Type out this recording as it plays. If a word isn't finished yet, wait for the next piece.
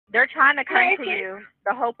They're trying to come to you.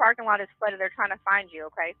 The whole parking lot is flooded. They're trying to find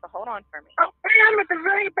you. Okay, so hold on for me. Okay, I'm at the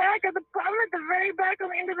very back of the. I'm at the very back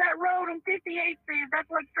of the end of that road on 58th Street.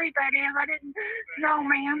 That's what street that is. I didn't know,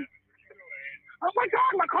 ma'am. Oh my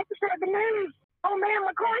God, my car's starting to move. Oh man,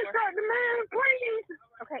 my car's starting to move. Please.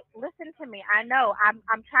 Okay, listen to me. I know. I'm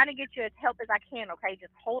trying to get you as help as I can. Okay,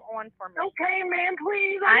 just hold on for me. Okay, ma'am,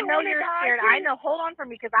 please. I know you're scared. I know. Hold on for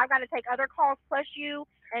me because I've got to take other calls plus you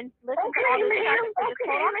and listen to all this traffic. So just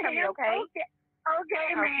hold on for me, okay? Okay,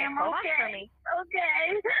 ma'am. Hold on for me.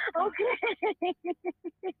 Okay.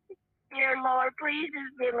 Dear Lord, please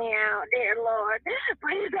just get me out. Dear Lord,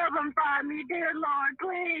 please help them find me. Dear Lord,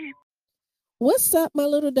 please. What's up, my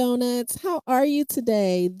little donuts? How are you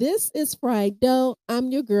today? This is Friday.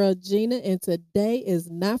 I'm your girl, Gina, and today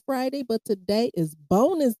is not Friday, but today is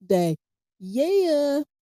bonus day. Yeah.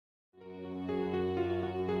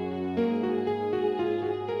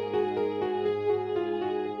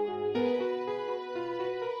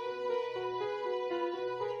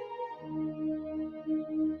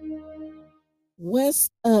 What's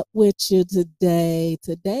up with you today?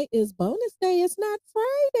 Today is bonus day. It's not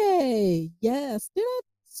Friday. Yes. Did I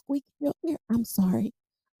squeak your ear? I'm sorry.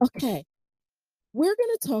 Okay. We're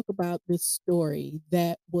going to talk about this story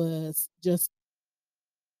that was just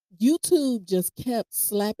YouTube just kept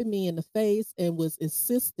slapping me in the face and was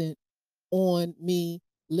insistent on me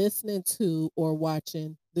listening to or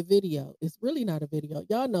watching the video. It's really not a video.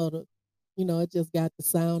 Y'all know it just got the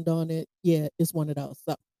sound on it. Yeah, it's one of those.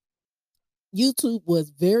 So YouTube was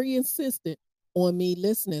very insistent on me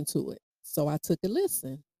listening to it. So I took a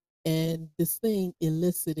listen, and this thing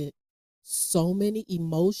elicited so many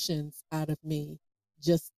emotions out of me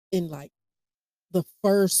just in like the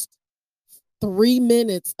first 3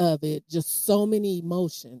 minutes of it, just so many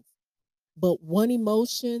emotions. But one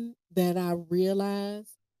emotion that I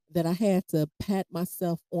realized that I had to pat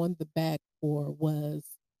myself on the back for was,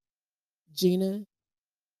 Gina,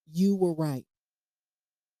 you were right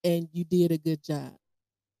and you did a good job.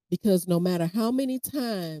 Because no matter how many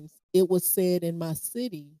times it was said in my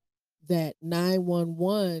city that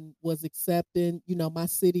 911 was accepting, my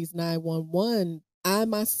city's 911, I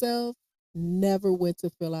myself never went to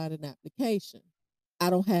fill out an application. I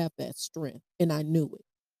don't have that strength, and I knew it.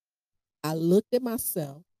 I looked at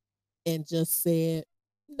myself and just said,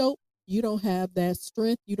 nope, you don't have that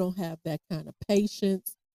strength. You don't have that kind of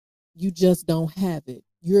patience. You just don't have it.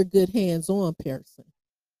 You're a good hands on person.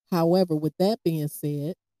 However, with that being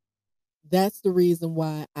said, that's the reason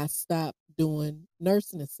why I stopped doing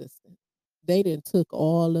nursing assistant. They didn't took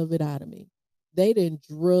all of it out of me. They didn't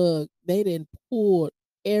pull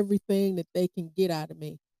everything that they can get out of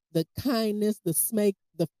me. The kindness, the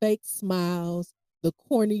fake smiles, the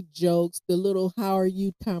corny jokes, the little how are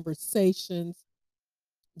you conversations,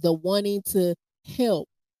 the wanting to help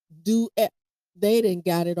they didn't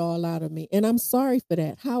got it all out of me. And I'm sorry for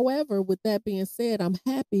that. However, with that being said, I'm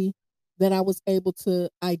happy that I was able to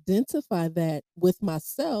identify that with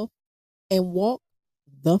myself and walk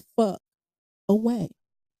the fuck away.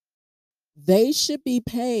 They should be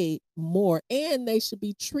paid more and they should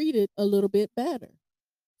be treated a little bit better.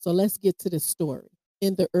 So let's get to the story.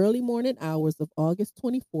 In the early morning hours of August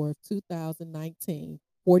 24th, 2019,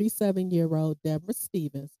 47-year-old Debra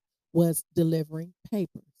Stevens was delivering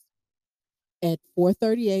papers. At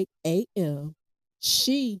 4:38 a.m.,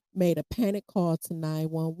 she made a panic call to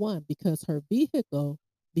 911 because her vehicle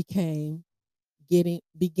began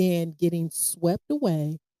getting swept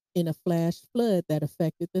away in a flash flood that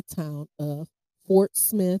affected the town of Fort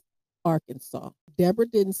Smith, Arkansas. Deborah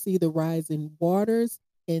didn't see the rising waters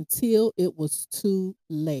until it was too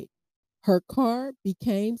late. Her car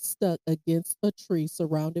became stuck against a tree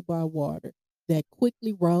surrounded by water that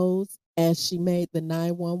quickly rose as she made the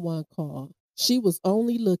 911 call. She was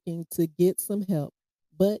only looking to get some help,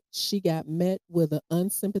 but she got met with an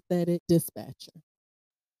unsympathetic dispatcher.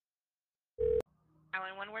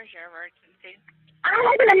 911, where's your emergency? I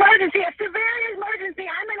have an emergency, a severe emergency.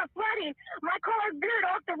 I'm in a flooding. My car veered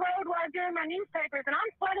off the road while I was doing my newspapers, and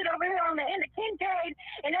I'm flooded over here on the end of Kincaid,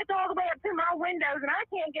 and it's all the way up to my windows, and I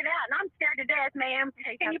can't get out, and I'm scared to death, ma'am.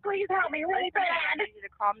 Can you please help me really bad? I need you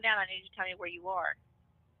to calm down. I need you to tell me where you are.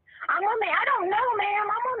 I don't know, ma'am.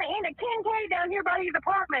 I'm on the end of Kincaid down here by these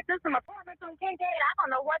apartments. There's some apartments on Kincaid. I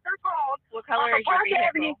don't know what they're called. What color is your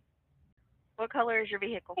vehicle? What color is your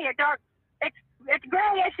vehicle? Yeah, dark. It's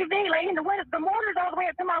gray SUV, lady. The water's all the way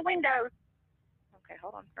up to my windows. Okay,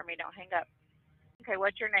 hold on for me. Don't hang up. Okay,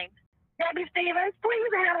 what's your name? Debbie Stevens.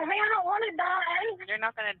 Please help me. I don't want to die. You're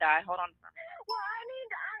not going to die. Hold on for me. Well,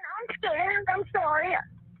 I'm scared. I'm sorry.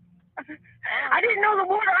 I didn't know the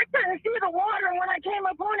water. I couldn't see the water when I came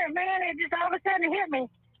up on it, man. It just all of a sudden hit me.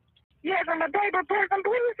 Yes, I'm a paper person.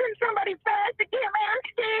 Please send somebody fast to get me. I'm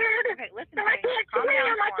scared. Okay, listen So to I me. can't Calm swim.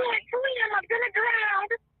 down I for me. can't swim. I'm gonna drown.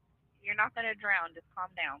 You're not going to drown. Just calm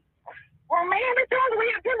down. Well, ma'am, it's all the way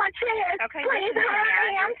up to my chest. Okay, Please listen to me.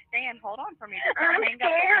 hurry. I understand. Hold on for me. Just don't I'm hang up,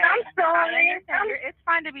 scared. okay? I'm sorry. I understand. It's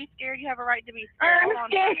fine to be scared. You have a right to be scared. Hold on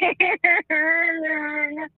for me.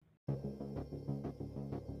 scared.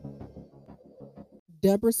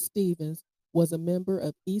 Debra Stevens was a member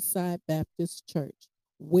of Eastside Baptist Church,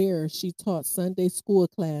 where she taught Sunday school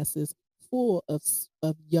classes full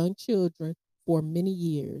of young children for many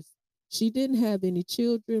years. She didn't have any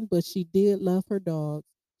children, but she did love her dogs.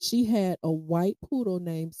 She had a white poodle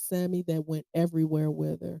named Sammy that went everywhere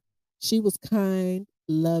with her. She was kind,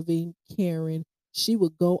 loving, caring. She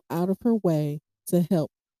would go out of her way to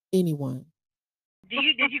help anyone.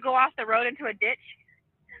 Did you go off the road into a ditch?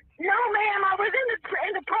 No, ma'am. I was in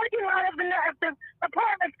the parking lot of the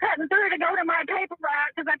apartments cutting through to go to my paper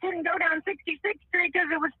route because I couldn't go down 66th Street because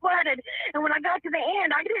it was flooded. And when I got to the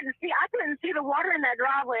end, I couldn't see the water in that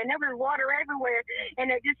driveway, and there was water everywhere.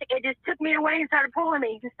 And it just took me away and started pulling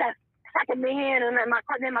me, just sucking me in, and then my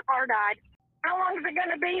car died. How long is it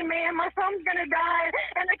gonna be, man? My phone's gonna die,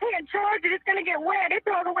 and I can't charge it. It's gonna get wet. It's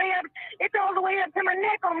all the way up. It's all the way up to my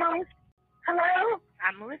neck almost. Hello?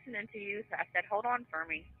 I'm listening to you, so I said hold on for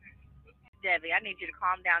me. Debbie, I need you to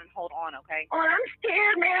calm down and hold on, okay? Oh, I'm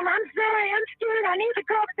scared, ma'am. I'm sorry. I'm scared. I need the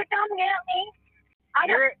cops to come get me.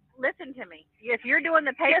 Listen to me. If you're doing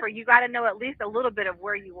the paper, you got to know at least a little bit of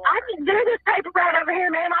where you are. I can do this paper route over here,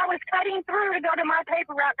 ma'am. I was cutting through to go to my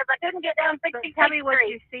paper route because I couldn't get down 66th Street. Tell me what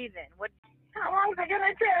you see then. How long is it going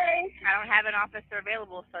to take? I don't have an officer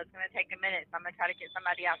available, so it's going to take a minute. So I'm going to try to get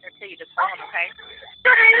somebody out there to you. Just hold on, okay?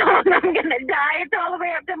 I'm going to die. It's all the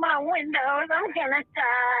way up to my windows. I'm going to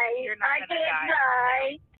die. You're not going to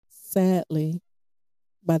die. Sadly,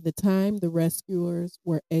 by the time the rescuers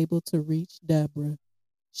were able to reach Debra,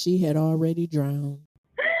 she had already drowned.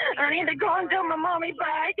 I need to go and tell my mommy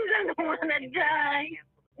bye because I don't want to die.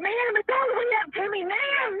 Ma'am, it's all the way up to me.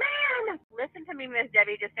 Ma'am. Listen to me, Miss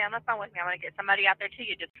Debbie. Just stay on the phone with me. I'm going to get somebody out there to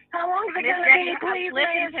you. Just how long is it Miss going to be, please,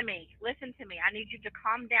 listen to me. Listen to me. I need you to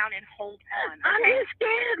calm down and hold on. Okay? I'm just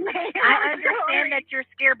scared, ma'am. I understand that you're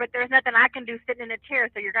scared, but there's nothing I can do sitting in a chair.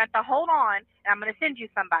 So you're going to have to hold on, and I'm going to send you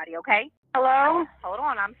somebody, okay? Hello? Hold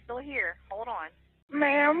on. I'm still here. Hold on.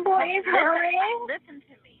 Ma'am, please hurry. Listen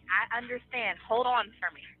to me. I understand. Hold on for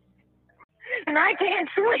me. And I can't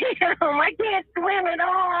swim. I can't swim at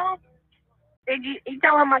all. Did you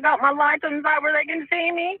tell them I got my license out where they can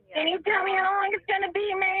see me? Yeah. Can you tell me how long it's going to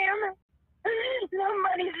be, ma'am?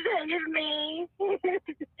 Somebody save me.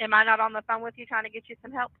 Am I not on the phone with you trying to get you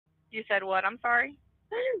some help? You said what? I'm sorry?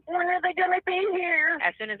 When are they going to be here?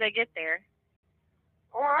 As soon as they get there.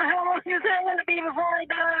 Well, how long is that going to be before I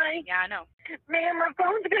die? Yeah, I know. Man, my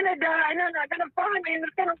phone's going to die. They're not going to find me, and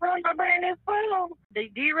it's going to ruin my brand new phone. Do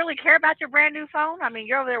you really care about your brand new phone? I mean,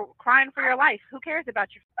 you're over there crying for your life. Who cares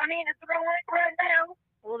about your phone? I need to throw up right now.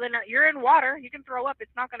 Well, then you're in water. You can throw up.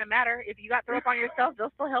 It's not going to matter. If you got throw up on yourself,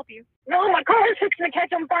 they'll still help you. No, my car is fixing to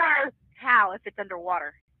catch on fire. How if it's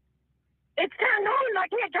underwater? It's turned on. I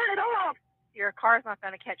can't turn it off. Your car's not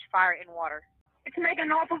going to catch fire in water. It's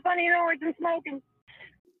making awful funny noise and smoking.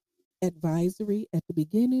 Advisory at the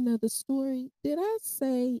beginning of the story. Did I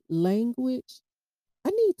say language? I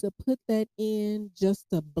need to put that in just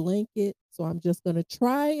to blanket. So I'm just going to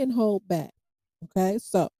try and hold back. Okay.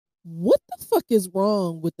 So what the fuck is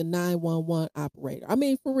wrong with the 911 operator? I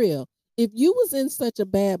mean, for real, if you was in such a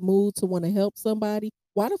bad mood to want to help somebody,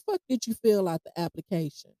 why the fuck did you fill out the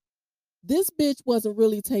application? This bitch wasn't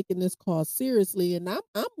really taking this call seriously. And I'm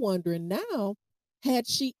wondering now, had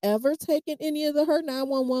she ever taken any of her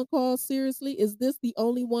 911 calls seriously? Is this the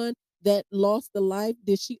only one that lost a life?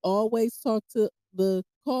 Did she always talk to the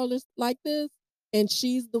callers like this? And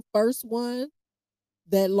she's the first one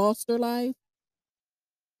that lost her life?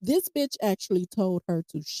 This bitch actually told her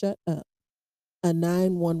to shut up, a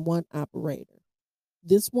 911 operator.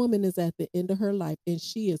 This woman is at the end of her life and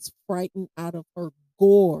she is frightened out of her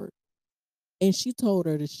gourd. And she told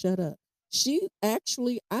her to shut up. She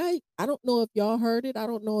actually, I don't know if y'all heard it. I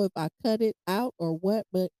don't know if I cut it out or what,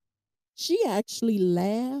 but she actually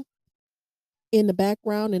laughed in the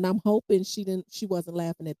background. And I'm hoping she wasn't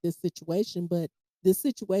laughing at this situation, but this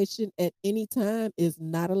situation at any time is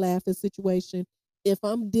not a laughing situation. If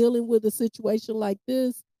I'm dealing with a situation like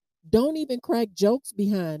this, don't even crack jokes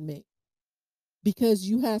behind me because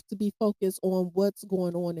you have to be focused on what's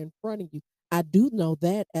going on in front of you. I do know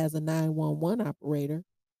that as a 911 operator.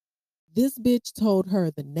 This bitch told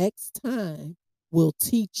her the next time we'll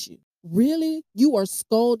teach you. Really? You are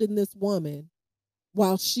scolding this woman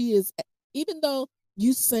while she is, even though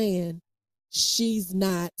You saying she's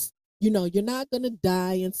not, you're not going to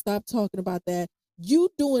die, and stop talking about that. You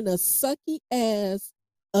doing a sucky ass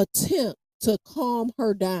attempt to calm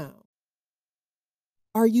her down.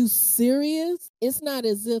 Are you serious? It's not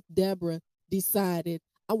as if Debra decided,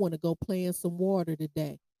 I want to go play in some water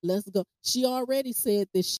today. Let's go. She already said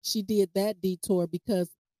that she did that detour because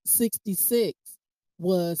 66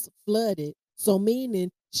 was flooded. So, meaning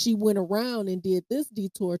she went around and did this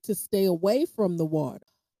detour to stay away from the water.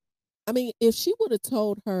 I mean, if she would have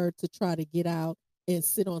told her to try to get out and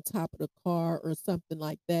sit on top of the car or something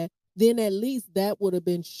like that, then at least that would have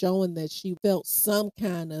been showing that she felt some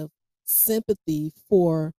kind of sympathy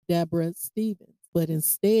for Deborah Stevens. But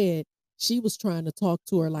instead, she was trying to talk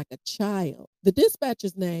to her like a child. The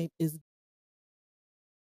dispatcher's name is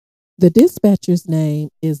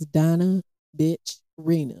Donna Bitch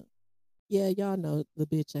Rena. Yeah, y'all know the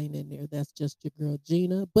bitch ain't in there. That's just your girl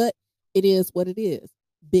Gina. But it is what it is.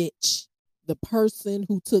 Bitch, the person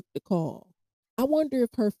who took the call. I wonder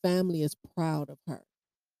if her family is proud of her.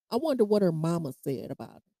 I wonder what her mama said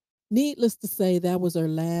about it. Needless to say, that was her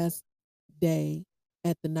last day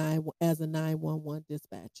at the as a 911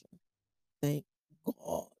 dispatcher. Thank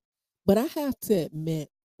God. But I have to admit,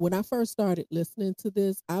 when I first started listening to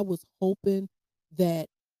this, I was hoping that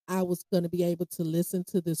I was going to be able to listen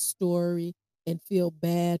to this story and feel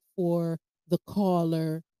bad for the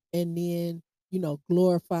caller, and then,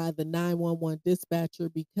 glorify the 911 dispatcher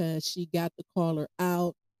because she got the caller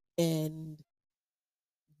out. And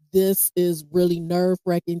this is really nerve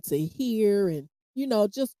wracking to hear, and,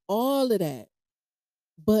 just all of that.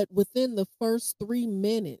 But within the first 3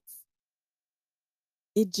 minutes,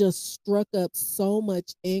 it just struck up so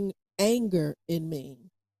much anger in me.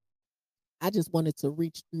 I just wanted to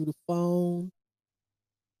reach through the phone,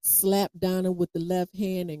 slap Donna with the left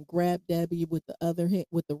hand, and grab Debbie with the other hand,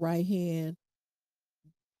 with the right hand.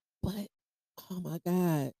 But oh my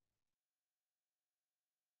God,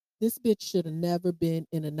 this bitch should have never been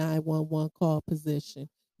in a 911 call position.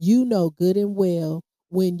 You know good and well,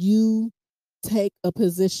 when you take a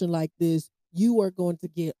position like this, you are going to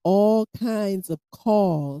get all kinds of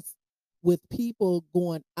calls with people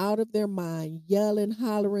going out of their mind, yelling,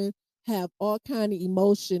 hollering, have all kind of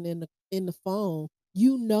emotion in the phone.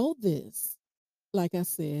 You know this. Like I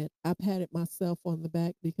said, I patted myself on the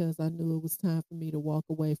back because I knew it was time for me to walk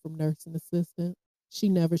away from nursing assistant. She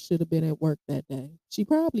never should have been at work that day. She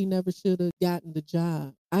probably never should have gotten the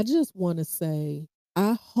job. I just want to say,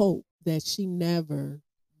 I hope that she never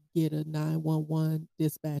get a 911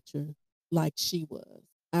 dispatcher like she was.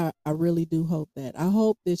 I really do hope that. I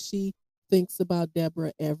hope that she thinks about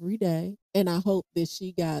Debra every day. And I hope that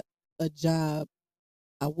she got a job.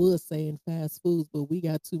 I would say in fast foods, but we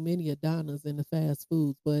got too many Adonas in the fast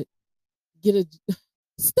foods. But get a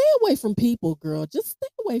stay away from people, girl. Just stay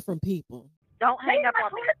away from people. Don't hang up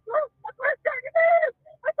on me.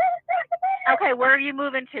 Okay, where are you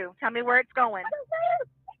moving to? Tell me where it's going.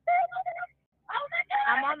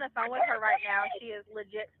 I'm on the phone with her right now. She is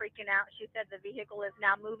legit freaking out. She said the vehicle is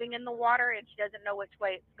now moving in the water and she doesn't know which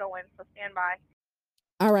way it's going. So stand by.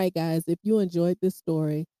 All right, guys, if you enjoyed this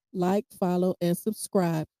story, like, follow, and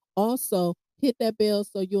subscribe. Also, hit that bell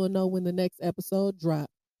so you'll know when the next episode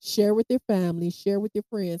drops. Share with your family, share with your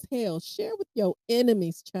friends. Hell, share with your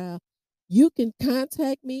enemies, child. You can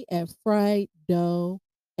contact me at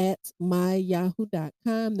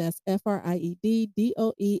frieddoe@myyahoo.com. That's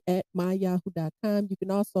FRIEDDOE@myyahoo.com. You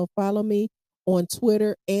can also follow me on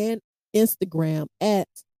Twitter and Instagram at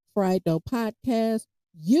Frieddoe Podcast.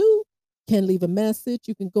 You can leave a message.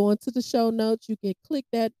 You can go into the show notes. You can click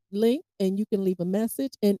that link and you can leave a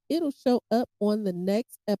message, and it'll show up on the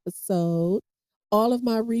next episode. All of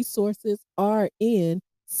my resources are in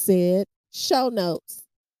said show notes.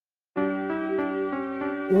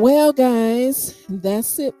 Well, guys,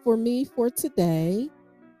 that's it for me for today.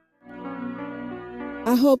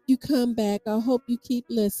 I hope you come back. I hope you keep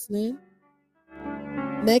listening.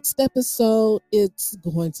 Next episode, it's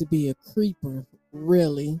going to be a creeper,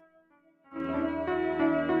 really.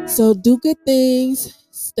 So do good things,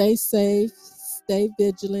 stay safe, stay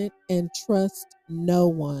vigilant, and trust no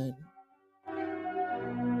one.